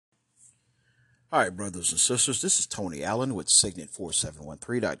Hi, brothers and sisters. This is Tony Allen with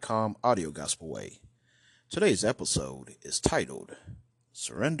Signet4713.com Audio Gospel Way. Today's episode is titled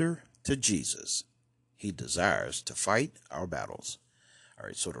Surrender to Jesus. He desires to fight our battles. All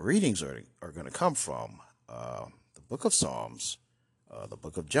right, so the readings are going to come from the book of Psalms, the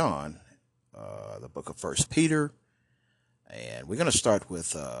book of John, the book of First Peter, and we're going to start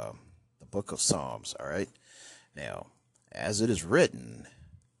with the book of Psalms. All right, now, as it is written,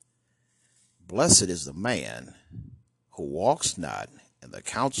 blessed is the man who walks not in the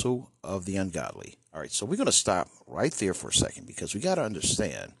counsel of the ungodly. All right, so we're going to stop right there for a second because we got to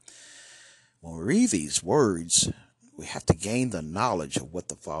understand when we read these words, we have to gain the knowledge of what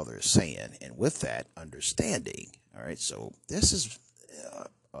the Father is saying, and with that, understanding. All right, so this is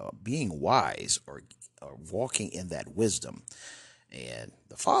being wise or walking in that wisdom. And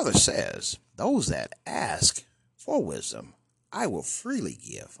the Father says, those that ask for wisdom, I will freely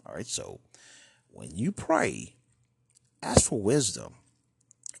give. All right, so when you pray, ask for wisdom,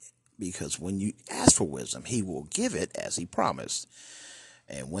 because when you ask for wisdom, he will give it as he promised.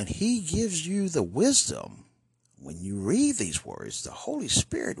 And when he gives you the wisdom, when you read these words, the Holy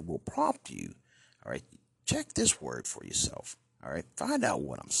Spirit will prompt you. All right, check this word for yourself. All right, find out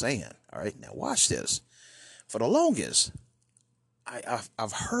what I'm saying. All right, now watch this. For the longest,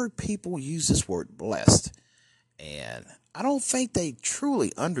 I've heard people use this word blessed, and I don't think they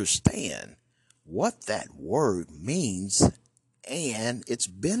truly understand what that word means and its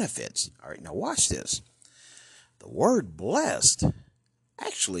benefits. All right, now watch this. The word blessed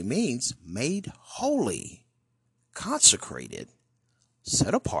actually means made holy, consecrated,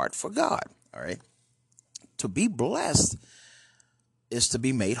 set apart for God. All right, to be blessed is to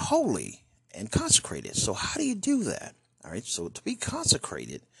be made holy and consecrated. So how do you do that? All right, so to be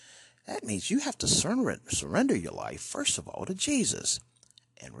consecrated, that means you have to surrender your life, first of all, to Jesus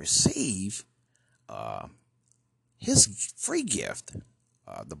and receive his free gift,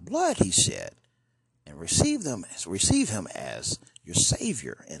 the blood he shed, and receive him as your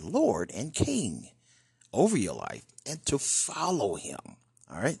Savior and Lord and King over your life, and to follow him.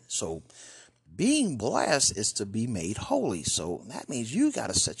 All right, so being blessed is to be made holy. So that means you got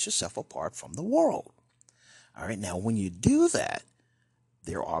to set yourself apart from the world. All right, now when you do that,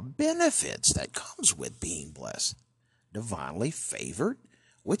 there are benefits that comes with being blessed. Divinely favored,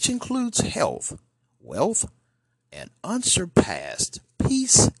 which includes health, wealth, and unsurpassed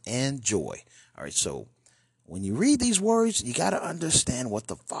peace and joy. All right, so when you read these words, you got to understand what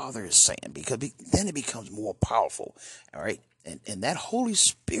the Father is saying, because then it becomes more powerful. All right, and that Holy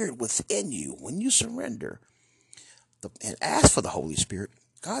Spirit within you, when you surrender and ask for the Holy Spirit,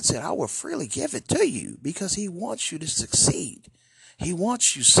 God said, I will freely give it to you, because he wants you to succeed. He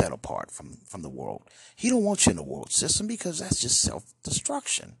wants you set apart from the world. He don't want you in the world system, because that's just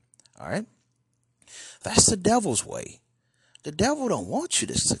self-destruction. All right, that's the devil's way. The devil don't want you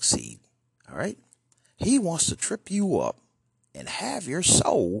to succeed. All right, he wants to trip you up and have your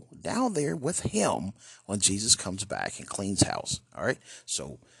soul down there with him when Jesus comes back and cleans house. All right,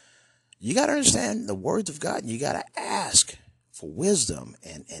 so you got to understand the words of God, and you got to ask for wisdom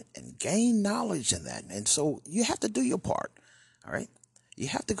and gain knowledge in that. And so you have to do your part. All right, you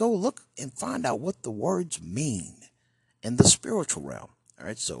have to go look and find out what the words mean in the spiritual realm. All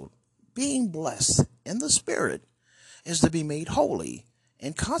right, so being blessed in the spirit is to be made holy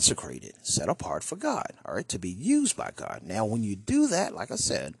and consecrated, set apart for God, all right, to be used by God. Now, when you do that, like I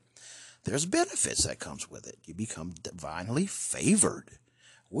said, there's benefits that comes with it. You become divinely favored,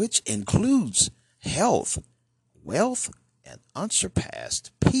 which includes health, wealth, and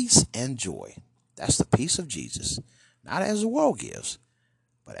unsurpassed peace and joy. That's the peace of Jesus, not as the world gives,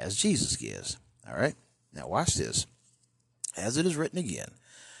 but as Jesus gives, all right? Now, watch this. As it is written again,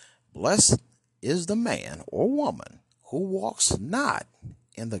 blessed is the man or woman who walks not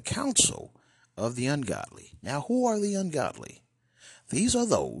in the counsel of the ungodly. Now, who are the ungodly? These are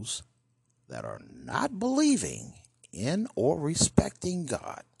those that are not believing in or respecting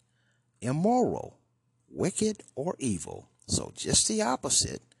God, immoral, wicked, or evil. So just the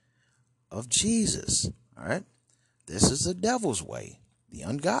opposite of Jesus. All right, this is the devil's way. The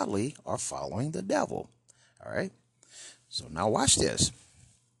ungodly are following the devil. All right, so now watch this.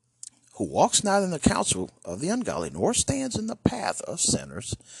 Who walks not in the counsel of the ungodly, nor stands in the path of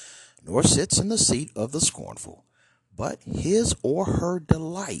sinners, nor sits in the seat of the scornful, but his or her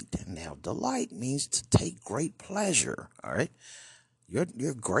delight. Now, delight means to take great pleasure. All right,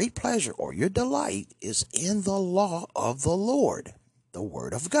 your great pleasure or your delight is in the law of the Lord, the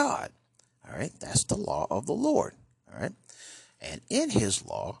word of God. All right, that's the law of the Lord. All right, and in his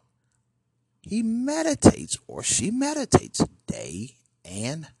law, he meditates or she meditates day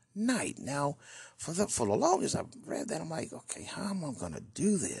and night. Now, for the longest I've read that, I'm like, okay, how am I going to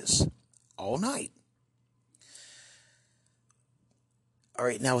do this all night? All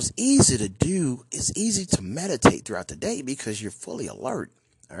right, now it's easy to do. It's easy to meditate throughout the day because you're fully alert.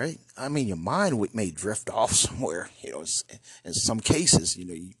 All right. I mean, your mind may drift off somewhere. In some cases,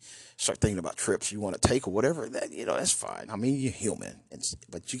 you start thinking about trips you want to take or whatever. That's fine. I mean, you're human,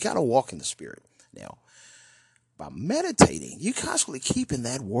 but you got to walk in the Spirit. Now, by meditating, you're constantly keeping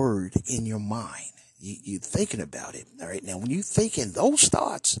that word in your mind. You're thinking about it. All right. Now, when you think in those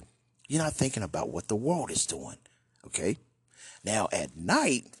thoughts, you're not thinking about what the world is doing. Okay. Now, at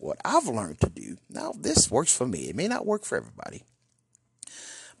night, what I've learned to do, now this works for me. It may not work for everybody,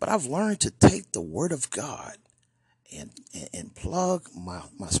 but I've learned to take the Word of God and plug my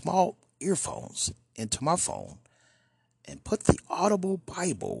small earphones into my phone and put the Audible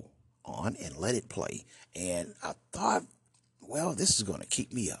Bible on and let it play. And I thought, well, this is going to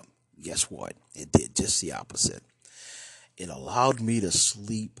keep me up. Guess what? It did just the opposite. It allowed me to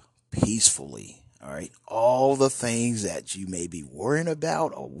sleep peacefully. All right. All the things that you may be worrying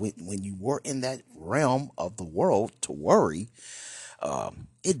about, or when you were in that realm of the world to worry,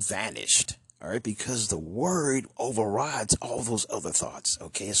 it vanished. All right. Because the word overrides all those other thoughts.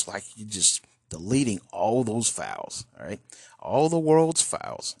 Okay. It's like you're just deleting all those files. All right. All the world's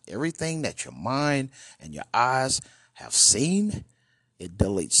files, everything that your mind and your eyes have seen, it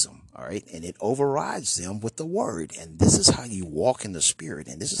deletes them. All right. And it overrides them with the word. And this is how you walk in the Spirit.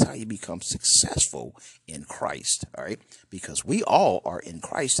 And this is how you become successful in Christ. All right. Because we all are in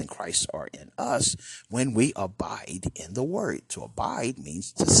Christ and Christ are in us when we abide in the word. To abide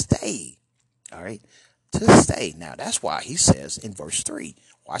means to stay. All right. To stay. Now, that's why he says in verse 3,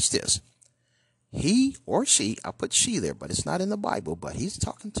 watch this. He or she, I put she there, but it's not in the Bible, but he's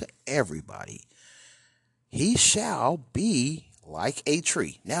talking to everybody. He shall be like a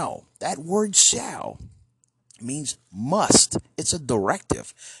tree. Now, that word shall means must. It's a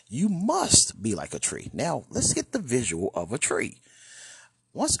directive. You must be like a tree. Now, let's get the visual of a tree.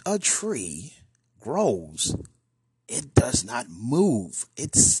 Once a tree grows, it does not move.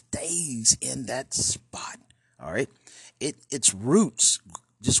 It stays in that spot. All right. Its roots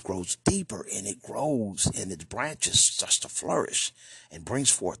just grows deeper, and it grows, and its branches starts to flourish and brings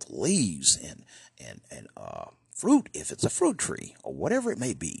forth leaves and fruit if it's a fruit tree or whatever it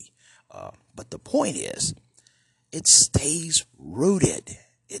may be. But the point is, it stays rooted.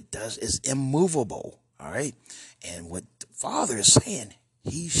 It's immovable. All right. And what the Father is saying,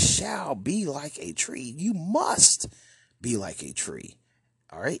 he shall be like a tree. You must be like a tree.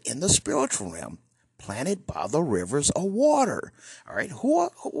 All right. In the spiritual realm, planted by the rivers of water. All right.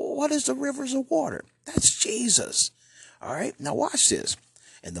 What is the rivers of water? That's Jesus. All right. Now watch this.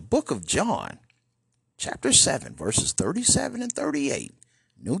 In the book of John, chapter 7, verses 37 and 38,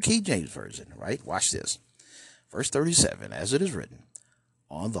 New King James Version, right? Watch this. Verse 37, as it is written,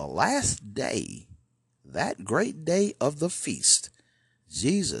 on the last day, that great day of the feast,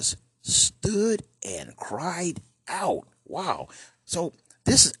 Jesus stood and cried out. Wow. So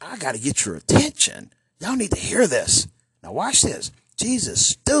I got to get your attention. Y'all need to hear this. Now watch this. Jesus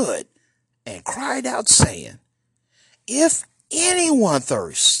stood and cried out saying, if anyone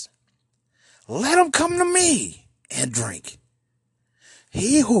thirsts, let him come to me and drink.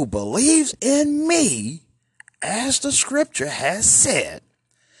 He who believes in me, as the scripture has said,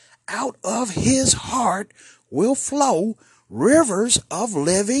 out of his heart will flow rivers of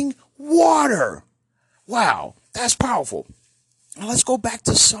living water. Wow, that's powerful. Now let's go back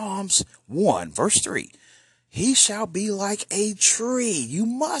to Psalms 1, verse 3. He shall be like a tree. You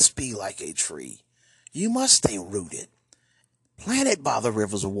must be like a tree. You must stay rooted, planted by the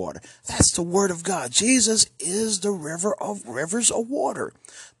rivers of water. That's the word of God. Jesus is the rivers of water.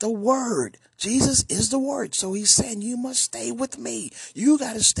 The word. Jesus is the word. So he's saying you must stay with me. You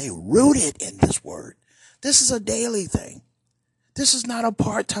got to stay rooted in this word. This is a daily thing. This is not a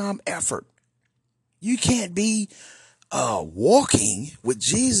part-time effort. You can't be walking with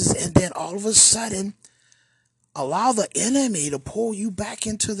Jesus and then all of a sudden allow the enemy to pull you back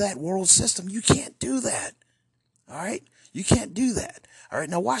into that world system. You can't do that. All right. You can't do that. All right.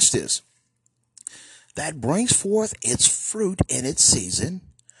 Now watch this. That brings forth its fruit in its season,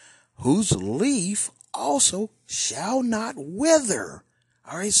 whose leaf also shall not wither.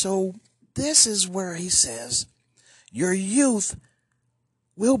 All right. So this is where he says your youth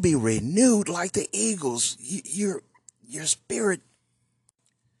will be renewed like the eagles. Your spirit,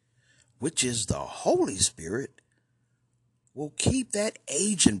 which is the Holy Spirit, will keep that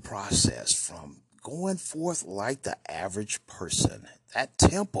aging process from going forth like the average person. That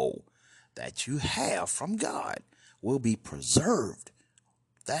temple that you have from God will be preserved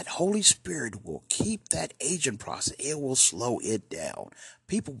that Holy Spirit will keep that aging process. It will slow it down.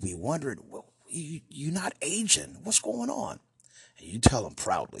 People be wondering, well, you're not aging. What's going on? And you tell them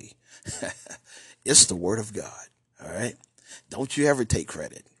proudly, it's the Word of God. All right. Don't you ever take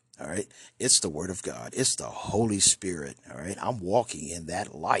credit. All right. It's the Word of God. It's the Holy Spirit. All right. I'm walking in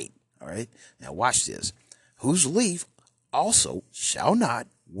that light. All right. Now watch this. Whose leaf also shall not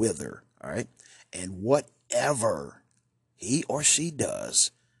wither. All right. And whatever he or she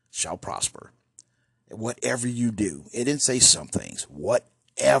does shall prosper. Whatever you do. It didn't say some things.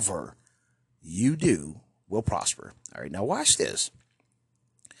 Whatever you do will prosper. All right. Now watch this.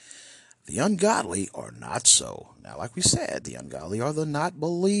 The ungodly are not so. Now, like we said, the ungodly are the not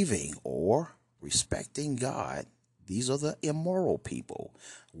believing or respecting God. These are the immoral people,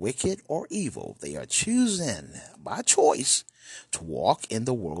 wicked or evil. They are choosing by choice to walk in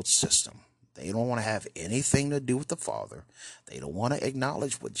the world system. They don't want to have anything to do with the Father. They don't want to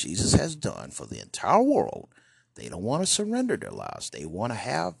acknowledge what Jesus has done for the entire world. They don't want to surrender their lives. They want to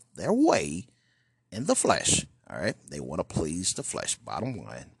have their way in the flesh. All right. They want to please the flesh. Bottom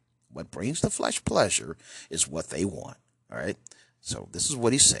line. What brings the flesh pleasure is what they want. All right. So this is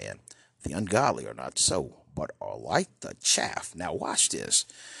what he's saying. The ungodly are not so, but are like the chaff. Now watch this.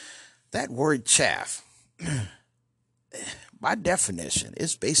 That word chaff, by definition,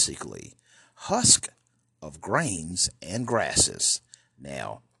 is basically husk of grains and grasses.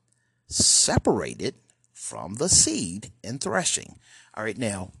 Now, separated from the seed in threshing. All right.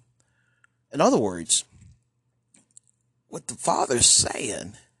 Now, in other words, what the Father's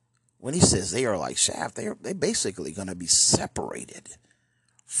saying, when he says they are like chaff, they're basically going to be separated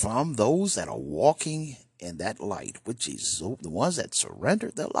from those that are walking in that light with Jesus. So the ones that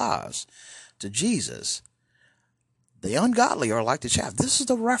surrendered their lives to Jesus. The ungodly are like the chaff. This is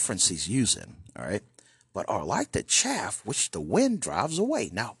the reference he's using, all right? But are like the chaff which the wind drives away.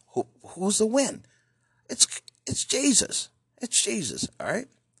 Now, who's the wind? It's Jesus. It's Jesus, all right?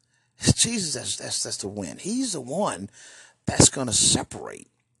 It's Jesus that's the wind. He's the one that's going to separate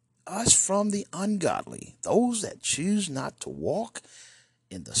us from the ungodly, those that choose not to walk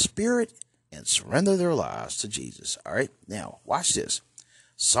in the Spirit and surrender their lives to Jesus. All right. Now, watch this.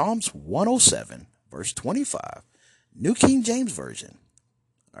 Psalms 107, verse 25, New King James Version.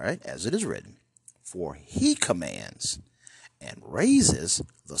 All right. As it is written, for he commands and raises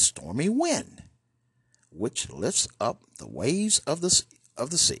the stormy wind, which lifts up the waves of the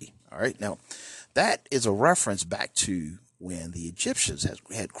sea. All right. Now, that is a reference back to when the Egyptians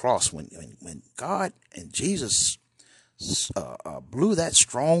had crossed, when God and Jesus blew that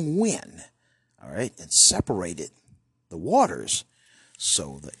strong wind, all right, and separated the waters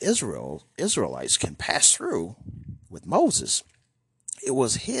so the Israelites can pass through with Moses. It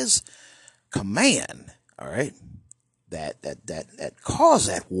was his command, all right, that caused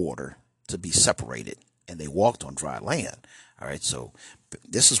that water to be separated, and they walked on dry land. All right, so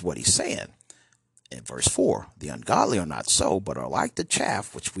this is what he's saying. In verse 4, the ungodly are not so, but are like the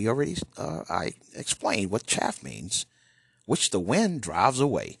chaff, which we already, I explained what chaff means, which the wind drives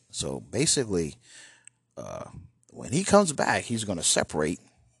away. So basically, when he comes back, he's going to separate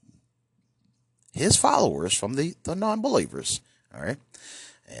his followers from the non-believers. All right.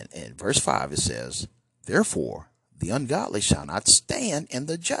 And in verse 5, it says, therefore, the ungodly shall not stand in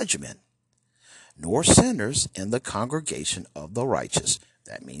the judgment, nor sinners in the congregation of the righteous.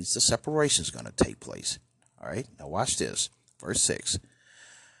 That means the separation is going to take place. All right. Now watch this. Verse 6.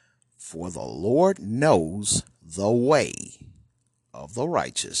 For the Lord knows the way of the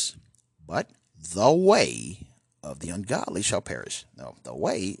righteous, but the way of the ungodly shall perish. Now, the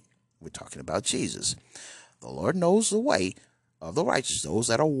way, we're talking about Jesus. The Lord knows the way of the righteous, those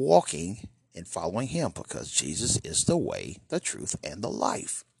that are walking and following him, because Jesus is the way, the truth, and the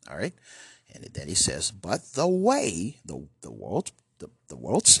life. All right. And then he says, but the way, the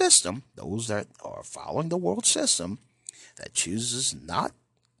world system, those that are following the world system, that chooses not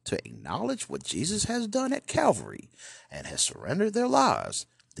to acknowledge what Jesus has done at Calvary and has surrendered their lives,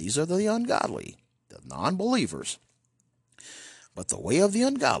 these are the ungodly, the non-believers. But the way of the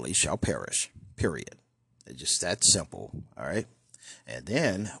ungodly shall perish, period. It's just that simple, all right? And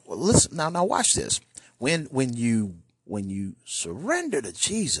then, well, listen, now watch this. When you surrender to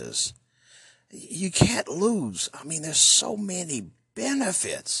Jesus, you can't lose. I mean, there's so many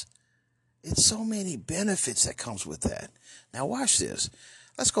benefits. It's so many benefits that comes with that. Now watch this.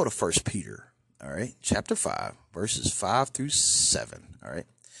 Let's go to 1 Peter, all right, chapter 5, verses 5 through 7, all right.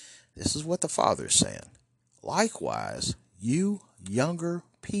 This is what the Father is saying. Likewise, you younger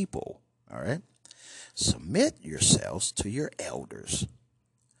people, all right, submit yourselves to your elders,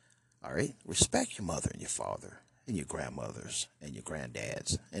 all right. Respect your mother and your father. and your grandmothers and your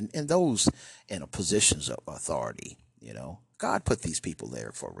granddads and those in positions of authority. God put these people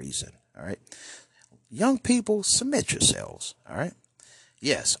there for a reason. All right. Young people, submit yourselves. All right.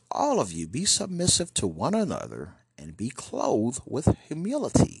 Yes, all of you be submissive to one another and be clothed with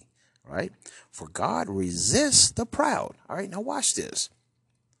humility. Right. For God resists the proud. All right. Now watch this.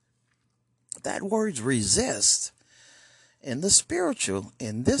 That word resist in the spiritual,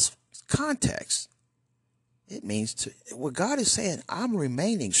 in this context, it means what God is saying, I'm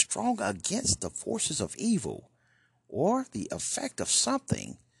remaining strong against the forces of evil or the effect of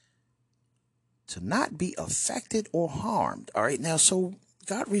something to not be affected or harmed. All right. Now, so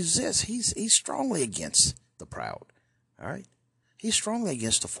God resists. He's strongly against the proud. All right. He's strongly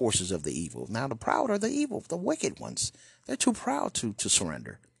against the forces of the evil. Now, the proud are the evil, the wicked ones. They're too proud to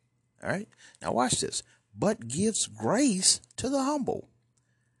surrender. All right. Now, watch this. But gives grace to the humble.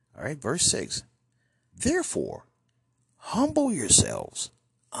 All right. Verse 6. Therefore, humble yourselves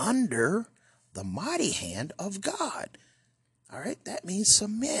under the mighty hand of God. All right. That means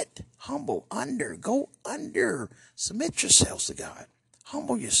submit, humble, under, go under, submit yourselves to God.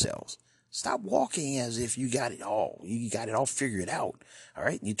 Humble yourselves. Stop walking as if you got it all. You got it all figured out. All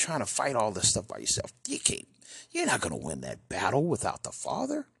right. You're trying to fight all this stuff by yourself. You can't. You're not going to win that battle without the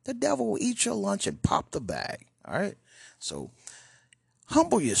Father. The devil will eat your lunch and pop the bag. All right. So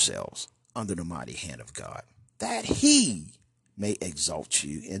humble yourselves under the mighty hand of God, that he may exalt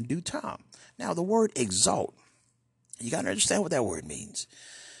you in due time. Now, the word exalt, you got to understand what that word means.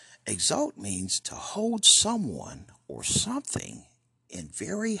 Exalt means to hold someone or something in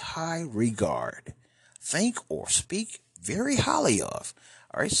very high regard, think or speak very highly of.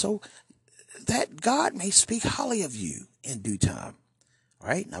 All right. So that God may speak highly of you in due time. All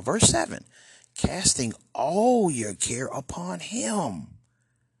right. Now, verse 7, casting all your care upon him.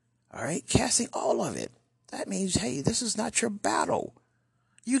 All right. Casting all of it. That means, hey, this is not your battle.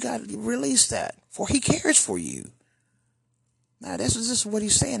 You got to release that, for he cares for you. Now, this is what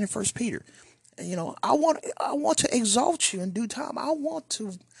he's saying in 1 Peter. I want to exalt you in due time. I want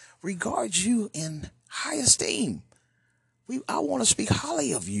to regard you in high esteem. I want to speak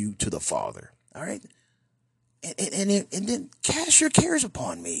highly of you to the Father. All right. And then cast your cares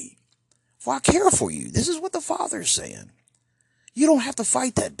upon me, for I care for you. This is what the Father is saying. You don't have to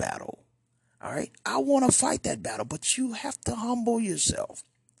fight that battle. All right. I want to fight that battle, but you have to humble yourself.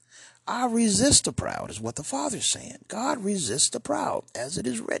 I resist the proud is what the Father's saying. God resists the proud, as it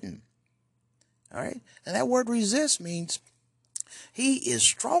is written. All right. And that word resist means he is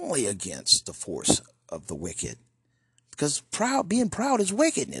strongly against the force of the wicked. Because being proud is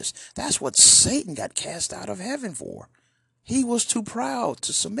wickedness. That's what Satan got cast out of heaven for. He was too proud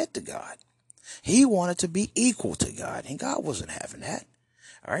to submit to God. He wanted to be equal to God, and God wasn't having that.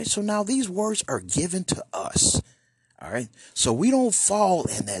 All right. So now these words are given to us. All right. So we don't fall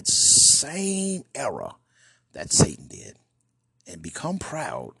in that same error that Satan did and become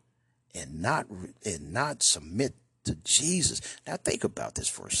proud and not submit to Jesus. Now think about this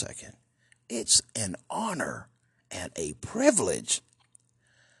for a second. It's an honor and a privilege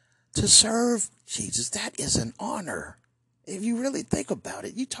to serve Jesus. That is an honor. If you really think about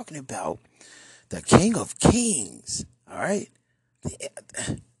it, you're talking about the King of Kings. All right.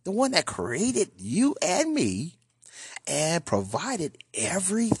 The one that created you and me and provided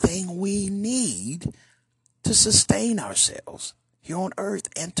everything we need to sustain ourselves here on earth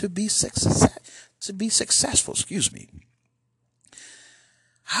and to be successful. Excuse me.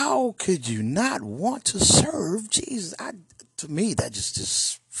 How could you not want to serve Jesus? To me, that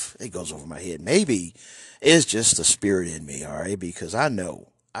just it goes over my head. Maybe it's just the spirit in me, all right? Because I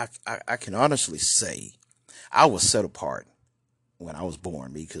know, I can honestly say I was set apart when I was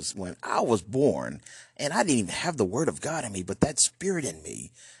born. Because when I was born, and I didn't even have the word of God in me, but that spirit in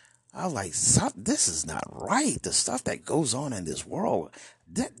me, I was like, this is not right. The stuff that goes on in this world,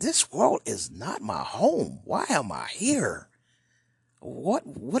 this world is not my home. Why am I here?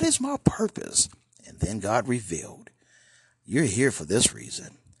 What is my purpose? And then God revealed, you're here for this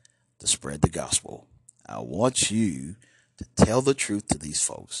reason, to spread the gospel. I want you to tell the truth to these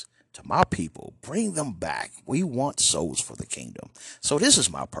folks, to my people, bring them back. We want souls for the kingdom. So this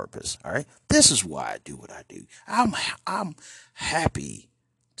is my purpose. All right. This is why I do what I do. I'm happy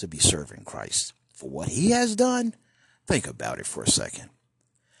to be serving Christ for what he has done. Think about it for a second.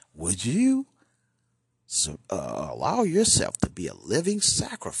 Would you allow yourself to be a living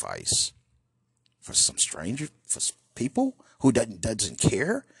sacrifice for some stranger, for people who doesn't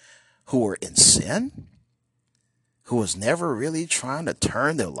care, who are in sin? who was never really trying to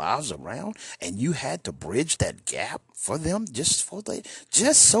turn their lives around, and you had to bridge that gap for them just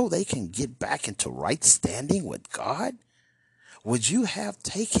so they can get back into right standing with God? Would you have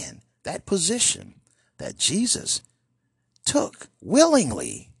taken that position that Jesus took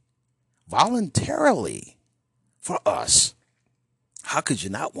willingly, voluntarily for us? How could you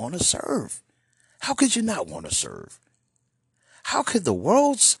not want to serve? How could you not want to serve? How could the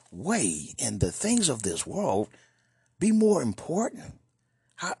world's way and the things of this world be more important?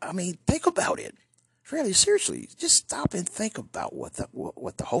 I mean, think about it. Really, seriously, just stop and think about what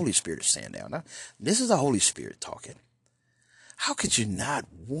the Holy Spirit is saying now. This is the Holy Spirit talking. How could you not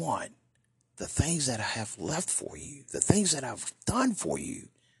want the things that I have left for you, the things that I've done for you?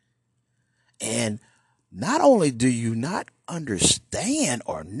 And not only do you not understand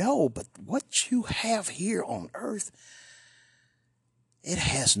or know, but what you have here on earth, it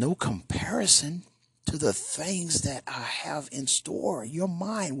has no comparison to the things that I have in store. Your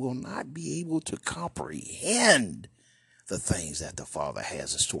mind will not be able to comprehend the things that the Father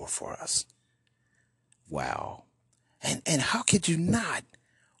has in store for us. Wow. And how could you not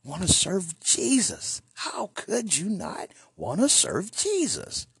want to serve Jesus? How could you not want to serve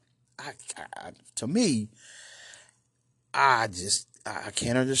Jesus? To me, I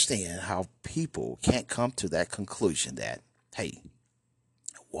can't understand how people can't come to that conclusion that, hey,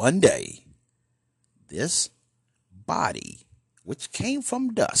 one day, this body, which came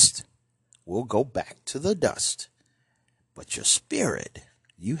from dust, will go back to the dust. But your spirit,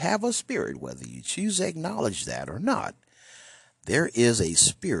 you have a spirit, whether you choose to acknowledge that or not. There is a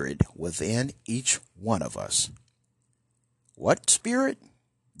spirit within each one of us. What spirit?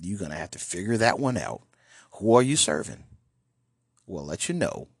 You're going to have to figure that one out. Who are you serving? We'll let you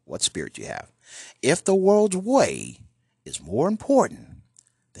know what spirit you have. If the world's way is more important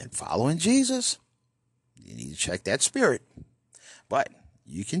than following Jesus, you need to check that spirit. But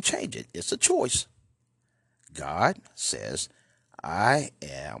you can change it. It's a choice. God says, I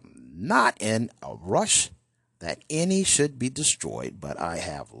am not in a rush that any should be destroyed, but I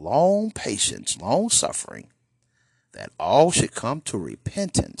have long patience, long suffering, that all should come to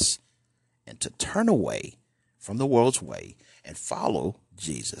repentance and to turn away from the world's way and follow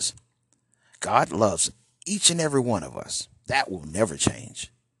Jesus. God loves each and every one of us. That will never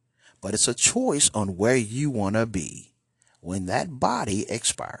change. But it's a choice on where you want to be when that body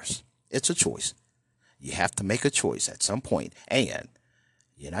expires. It's a choice. You have to make a choice at some point, and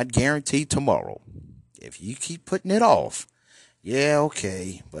you're not guaranteed tomorrow. If you keep putting it off, yeah,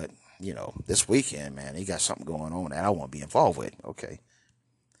 okay, but, this weekend, man, he got something going on that I want to be involved with. Okay,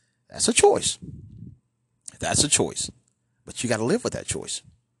 that's a choice. That's a choice. But you got to live with that choice.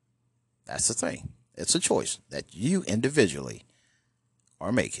 That's the thing. It's a choice that you individually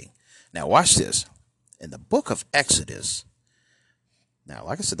are making. Now, watch this. In the book of Exodus, now,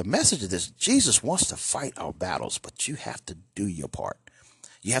 like I said, the message of this, Jesus wants to fight our battles, but you have to do your part.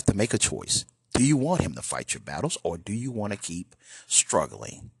 You have to make a choice. Do you want him to fight your battles, or do you want to keep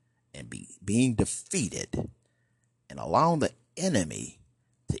struggling and being defeated and allowing the enemy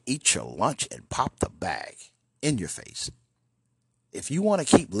to eat your lunch and pop the bag in your face? If you want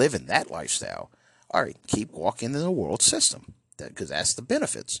to keep living that lifestyle, all right, keep walking in the world system, because that's the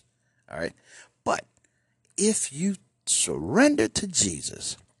benefits. All right. But if you surrender to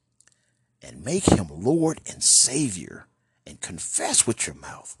Jesus and make him Lord and Savior and confess with your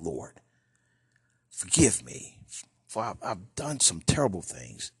mouth, Lord, forgive me, for I've done some terrible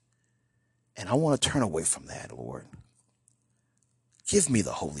things, and I want to turn away from that, Lord. Give me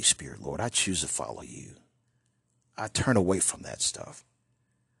the Holy Spirit, Lord. I choose to follow you. I turn away from that stuff.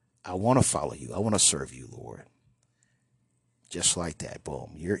 I want to follow you. I want to serve you, Lord. Just like that,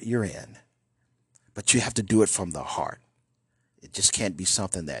 boom, you're in. But you have to do it from the heart. It just can't be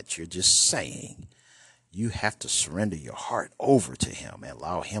something that you're just saying. You have to surrender your heart over to him and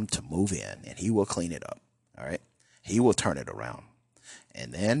allow him to move in, and he will clean it up. All right. He will turn it around,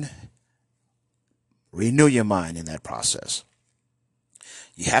 and then renew your mind in that process.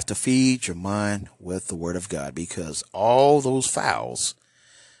 You have to feed your mind with the word of God, because all those files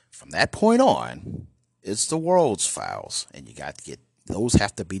from that point on, it's the world's files, and you got to get those,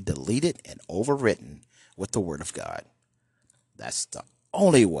 have to be deleted and overwritten with the word of God. That's the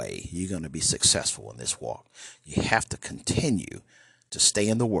only way you're going to be successful in this walk. You have to continue to stay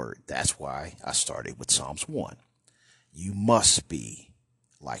in the word. That's why I started with Psalms 1. You must be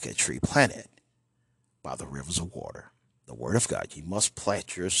like a tree planted by the rivers of water, the word of God. You must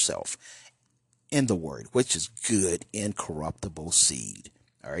plant yourself in the word, which is good, incorruptible seed.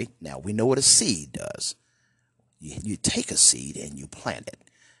 All right. Now we know what a seed does. You take a seed and you plant it.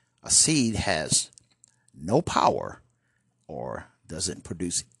 A seed has no power or doesn't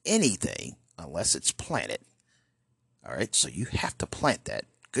produce anything unless it's planted. All right. So you have to plant that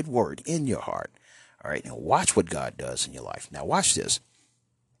good word in your heart. All right. And watch what God does in your life. Now watch this.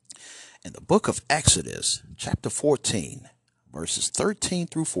 In the book of Exodus, chapter 14, verses 13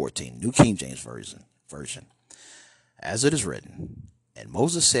 through 14, New King James Version, as it is written, and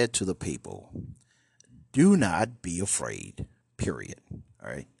Moses said to the people, do not be afraid, period. All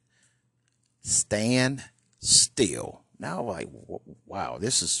right. Stand still. Now, like, wow,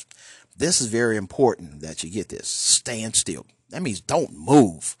 this is very important that you get this. Stand still. That means don't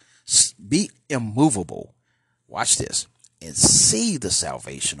move. Be immovable. Watch this. And see the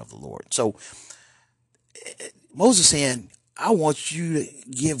salvation of the Lord. So Moses saying, I want you to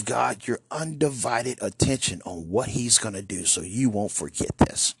give God your undivided attention on what he's going to do so you won't forget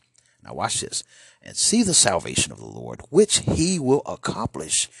this. Now watch this. And see the salvation of the Lord, which he will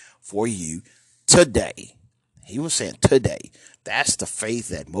accomplish for you today. He was saying today. That's the faith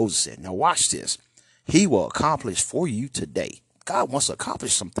that Moses said. Now watch this. He will accomplish for you today. God wants to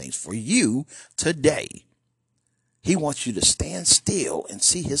accomplish some things for you today. He wants you to stand still and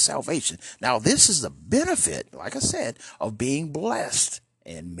see his salvation. Now, this is the benefit, like I said, of being blessed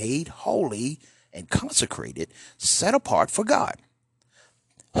and made holy and consecrated, set apart for God.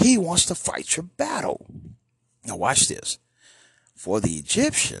 He wants to fight your battle. Now, watch this. For the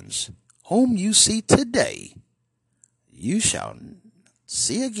Egyptians, whom you see today, you shall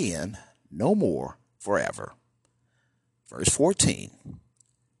see again no more forever. Verse 14.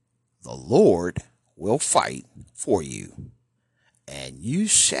 The Lord will fight for you, and you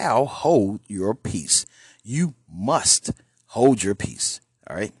shall hold your peace. You must hold your peace.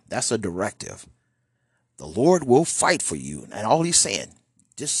 All right. That's a directive. The Lord will fight for you. And all he's saying,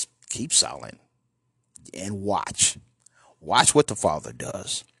 just keep silent and watch. Watch what the Father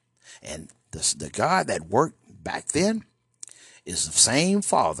does. And the God that worked back then is the same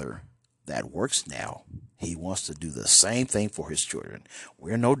Father that works now. He wants to do the same thing for his children.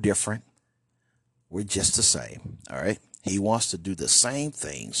 We're no different. We're just the same. All right. He wants to do the same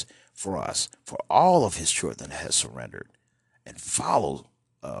things for us, for all of his children that has surrendered and follow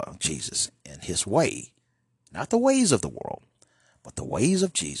Jesus and his way, not the ways of the world, but the ways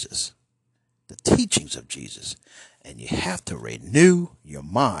of Jesus, the teachings of Jesus. And you have to renew your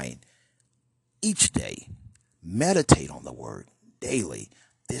mind each day. Meditate on the word daily.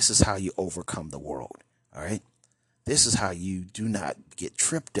 This is how you overcome the world. All right. This is how you do not get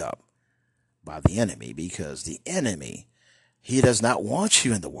tripped up by the enemy, because the enemy, he does not want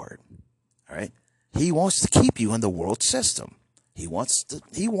you in the word. All right. He wants to keep you in the world system. He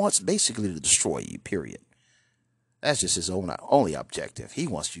wants basically to destroy you, period. That's just his only objective. He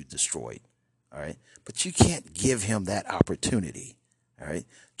wants you destroyed. All right. But you can't give him that opportunity. All right.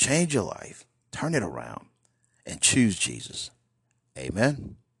 Change your life, turn it around, and choose Jesus.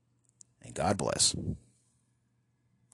 Amen. And God bless.